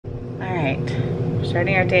Alright,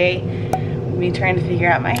 starting our day, me trying to figure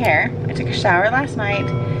out my hair. I took a shower last night,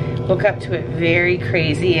 woke up to it very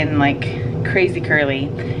crazy and like crazy curly.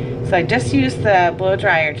 So I just used the blow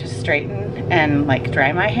dryer to straighten and like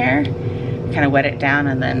dry my hair, kind of wet it down,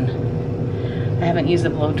 and then I haven't used the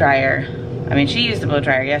blow dryer. I mean, she used the blow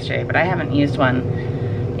dryer yesterday, but I haven't used one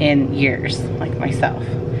in years, like myself.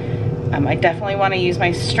 I definitely want to use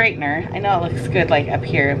my straightener. I know it looks good like up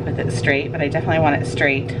here with it straight, but I definitely want it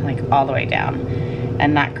straight, like all the way down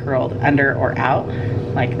and not curled under or out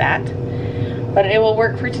like that. But it will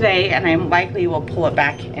work for today, and I likely will pull it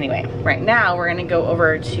back anyway. Right now, we're gonna go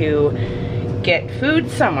over to get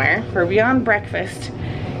food somewhere. We're beyond breakfast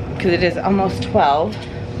because it is almost 12,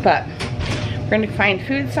 but we're gonna find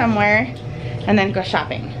food somewhere and then go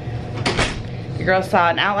shopping. The girls saw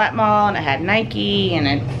an outlet mall and it had Nike and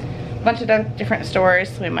a bunch of different stores,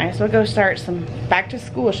 so we might as well go start some back to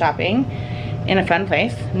school shopping in a fun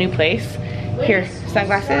place, new place. Here,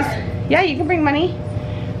 sunglasses. Yeah, you can bring money.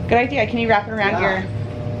 Good idea. Can you wrap it around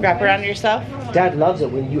around yourself? Dad loves it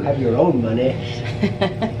when you have your own money.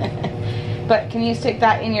 But can you stick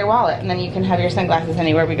that in your wallet and then you can have your sunglasses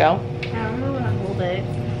anywhere we go? I don't know how to hold it.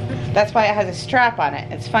 That's why it has a strap on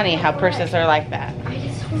it. It's funny how purses are like that. I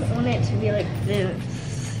just don't want it to be like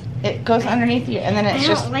this. It goes underneath you, and then it's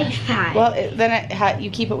just. I don't like that. Well,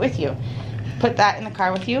 you keep it with you. Put that in the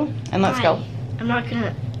car with you, and let's go. I'm not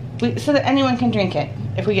gonna. So that anyone can drink it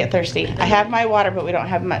if we get thirsty. I have my water, but we don't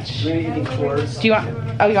have much. Do you want?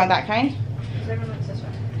 Oh, you want that kind?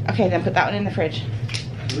 Okay, then put that one in the fridge.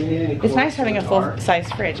 It's nice having a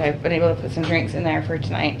full-size fridge. I've been able to put some drinks in there for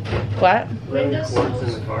tonight. What? Cords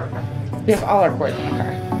in the car? We have all our cords in the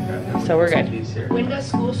car, so we're good. When does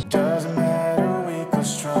school start?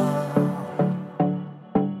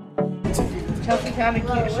 Chelsea found a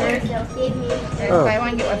cute shirt. There's buy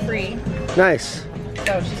one, get one free. Nice.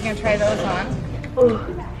 So she's gonna try those on. Oh,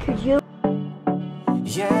 could you?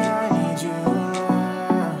 Yeah, I need you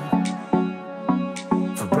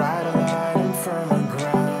for brighter light and firmer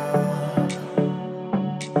ground.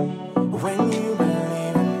 When you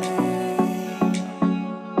believe in me,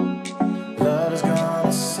 love is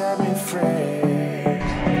gonna set me free.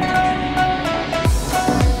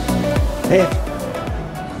 Hey,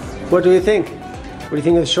 what do you think? What do you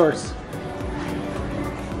think of the shorts?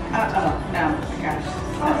 No, gosh.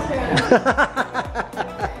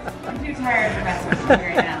 I'm too tired to mess with you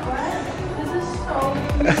right now. This is so.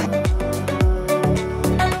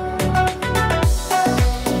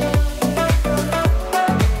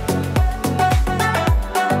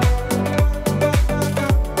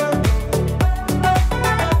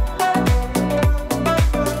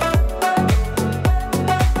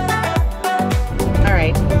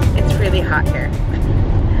 Alright, it's really hot here.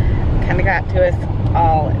 Kind of got to us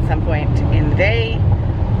all at some point in the day.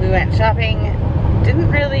 We went shopping, didn't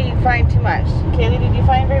really find too much. Kaylee, did you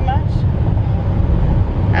find very much?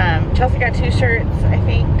 Chelsea got 2 shirts, I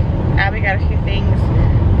think. Abby got a few things.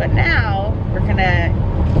 But now we're gonna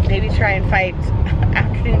maybe try and fight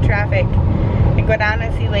afternoon traffic and go down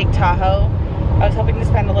and see Lake Tahoe. I was hoping to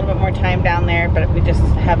spend a little bit more time down there, but we just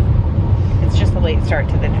have, it's just a late start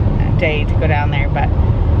to the day to go down there. But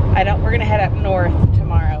we're gonna head up north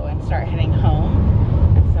tomorrow and start heading home.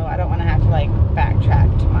 I don't want to have to like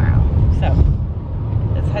backtrack tomorrow. So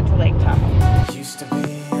let's head to Lake Tahoe. Used to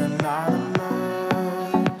be anonymous.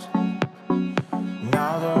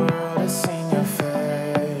 Now the world has seen your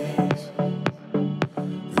face.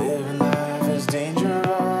 Living life is dangerous,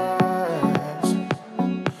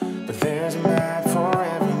 but there's a map for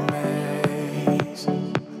every maze.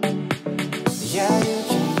 Yeah, you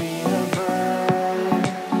can be a bird.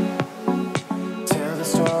 Tell the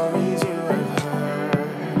stories you have heard.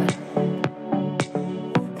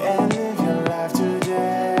 And live your life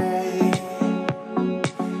today.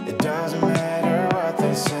 It doesn't matter what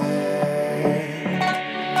they say.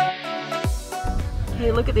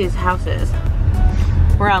 Hey, look at these houses.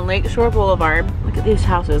 We're on Lakeshore Boulevard. Look at these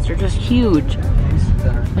houses. They're just huge.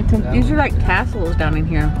 These are like castles down in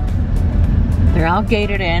here. They're all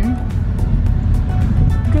gated in.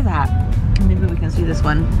 Look at that. Maybe we can see this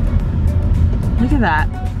one. Look at that.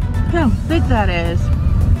 Look how big that is.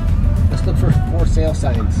 Let's look for sale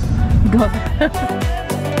signs. Go.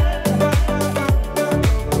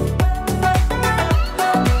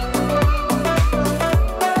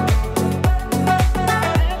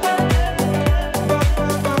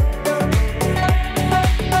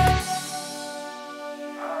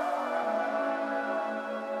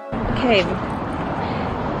 Okay,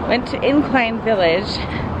 went to Incline Village,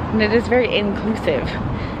 and it is very inclusive.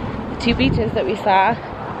 The 2 beaches that we saw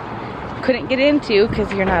couldn't get into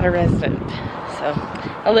because you're not a resident. So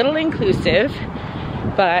a little inclusive,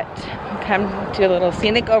 but come to a little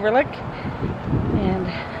scenic overlook and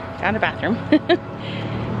found a bathroom.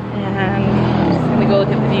 And I'm just gonna go look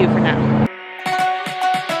at the view for now.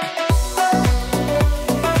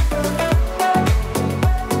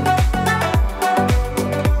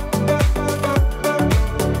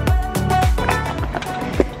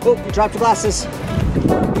 Oh, you dropped your glasses.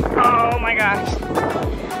 Oh my gosh.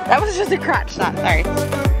 That was just a crotch shot, sorry.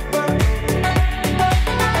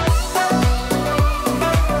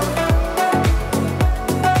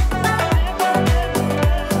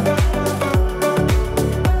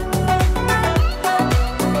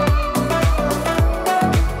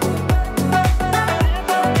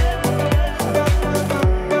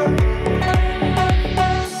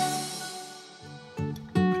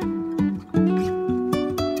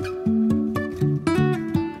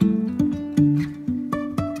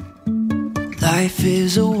 Life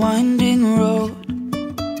is a winding road,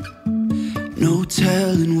 no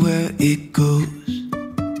telling where it goes.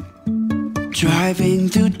 Driving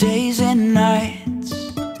through days and nights,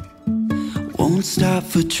 won't stop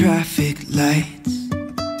for traffic lights.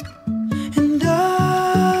 And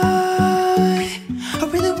I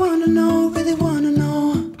really wanna know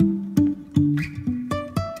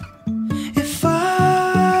if I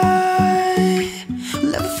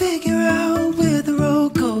will ever figure out where the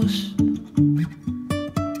road goes.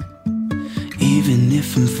 Even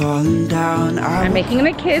if I'm falling down, I'm making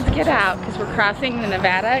the kids get out because we're crossing the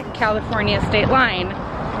Nevada-California state line.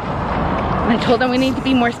 And I told them we need to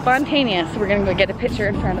be more spontaneous, so we're gonna go get a picture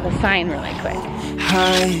in front of the sign really quick.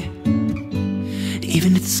 high,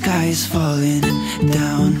 even if the sky is falling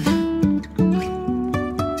down.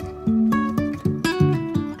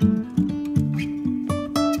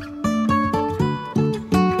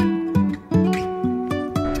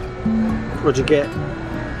 What'd you get?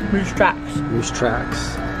 Moose tracks. Moose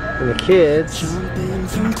tracks. And the kids. Jumping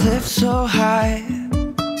from cliffs so high,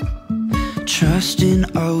 trusting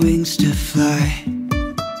our wings to fly.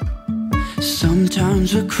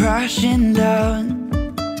 Sometimes we're crashing down,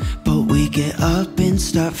 but we get up and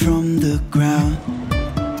start from the ground.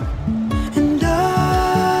 And I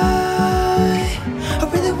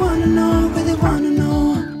really wanna know,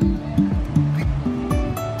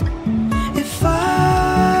 if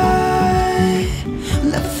I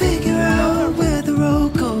will ever figure out where the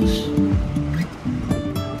road goes.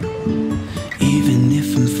 Even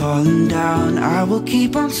if I'm falling down, I will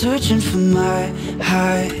keep on searching for my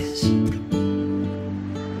highs.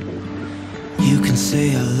 You can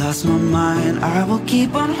say I lost my mind, I will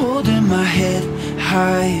keep on holding my head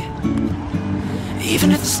high.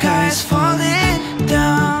 Even if the sky is falling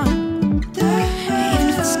down, even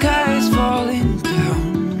if the sky is falling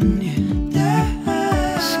down, yeah.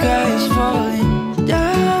 The sky is falling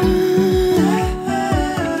down.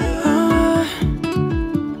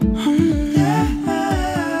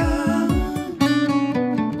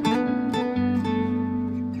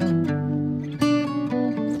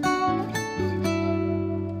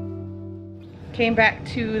 Came back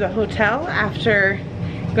to the hotel after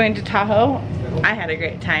going to Tahoe. I had a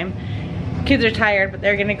great time. Kids are tired, but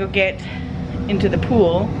they're gonna go get into the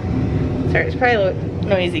pool. Sorry, it's probably a little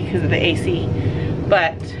noisy because of the AC,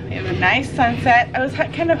 but we have a nice sunset. I was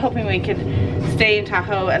kind of hoping we could stay in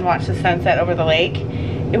Tahoe and watch the sunset over the lake.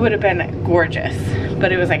 It would have been gorgeous,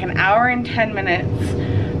 but it was like an hour and 10 minutes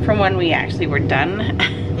from when we actually were done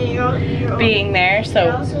being there. So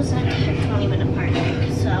It also said 20-minute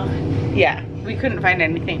parking, so yeah, we couldn't find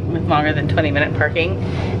anything with longer than 20-minute parking,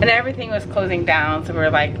 and everything was closing down, so we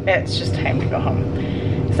were like, it's just time to go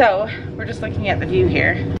home. So we're just looking at the view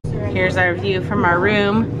here. Here's our view from our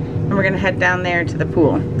room, and we're gonna head down there to the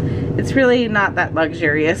pool. It's really not that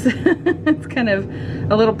luxurious. It's kind of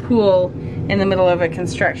a little pool in the middle of a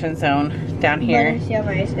construction zone down here.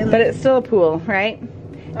 But it's still a pool, right?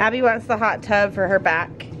 Abby wants the hot tub for her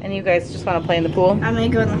back, and you guys just want to play in the pool? I'm gonna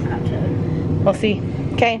go in the hot tub. We'll see.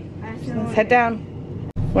 Okay, let's head down.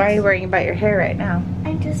 Why are you worrying about your hair right now?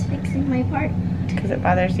 I'm just fixing my part. Because it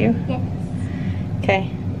bothers you? Yes. Okay.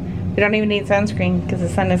 We don't even need sunscreen because the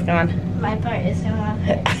sun is gone. My part is gonna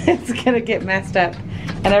It's gonna get messed up.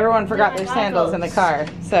 And everyone forgot their sandals in the car.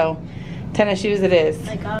 So, tennis shoes it is.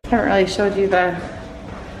 I haven't really showed you the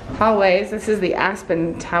hallways. This is the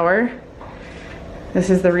Aspen Tower. This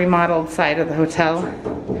is the remodeled side of the hotel.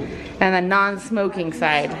 And the non-smoking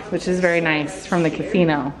side, which is very nice, from the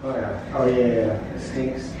casino. Oh yeah.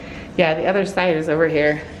 Stinks. Yeah, the other side is over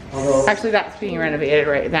here. Actually, that's being renovated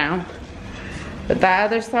right now. But the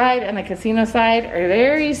other side and the casino side are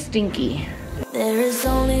very stinky. There is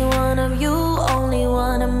only one of you, only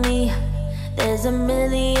one of me. There's a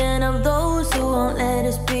million of those close, you won't let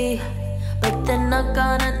us be. But they're not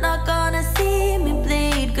gonna see me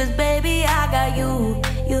bleed. Cause baby, I got you.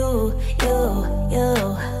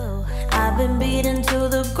 I've been beaten to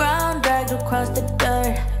the ground, dragged across the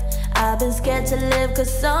dirt. I've been scared to live cause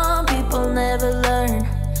some people never learn.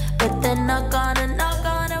 But they're not gonna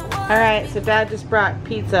Alright, so Dad just brought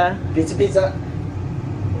pizza. Pizza.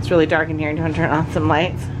 It's really dark in here. Do you want to turn on some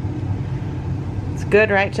lights? It's good,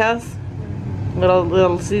 right, Chels?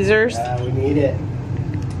 Little Caesars. Yeah, we need it.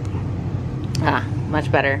 Ah, much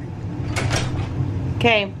better.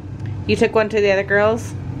 Okay, you took one to the other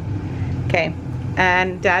girls? Okay,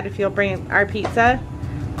 and Dad, if you'll bring our pizza,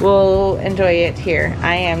 we'll enjoy it here.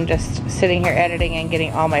 I am just sitting here editing and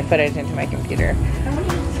getting all my footage into my computer.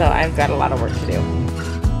 So I've got a lot of work to do.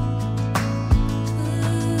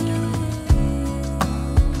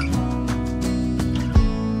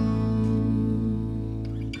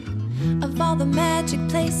 Of all the magic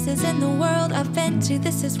places in the world I've been to,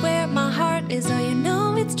 this is where my heart is. Oh, you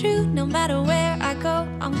know it's true. No matter where I go,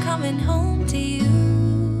 I'm coming home to you.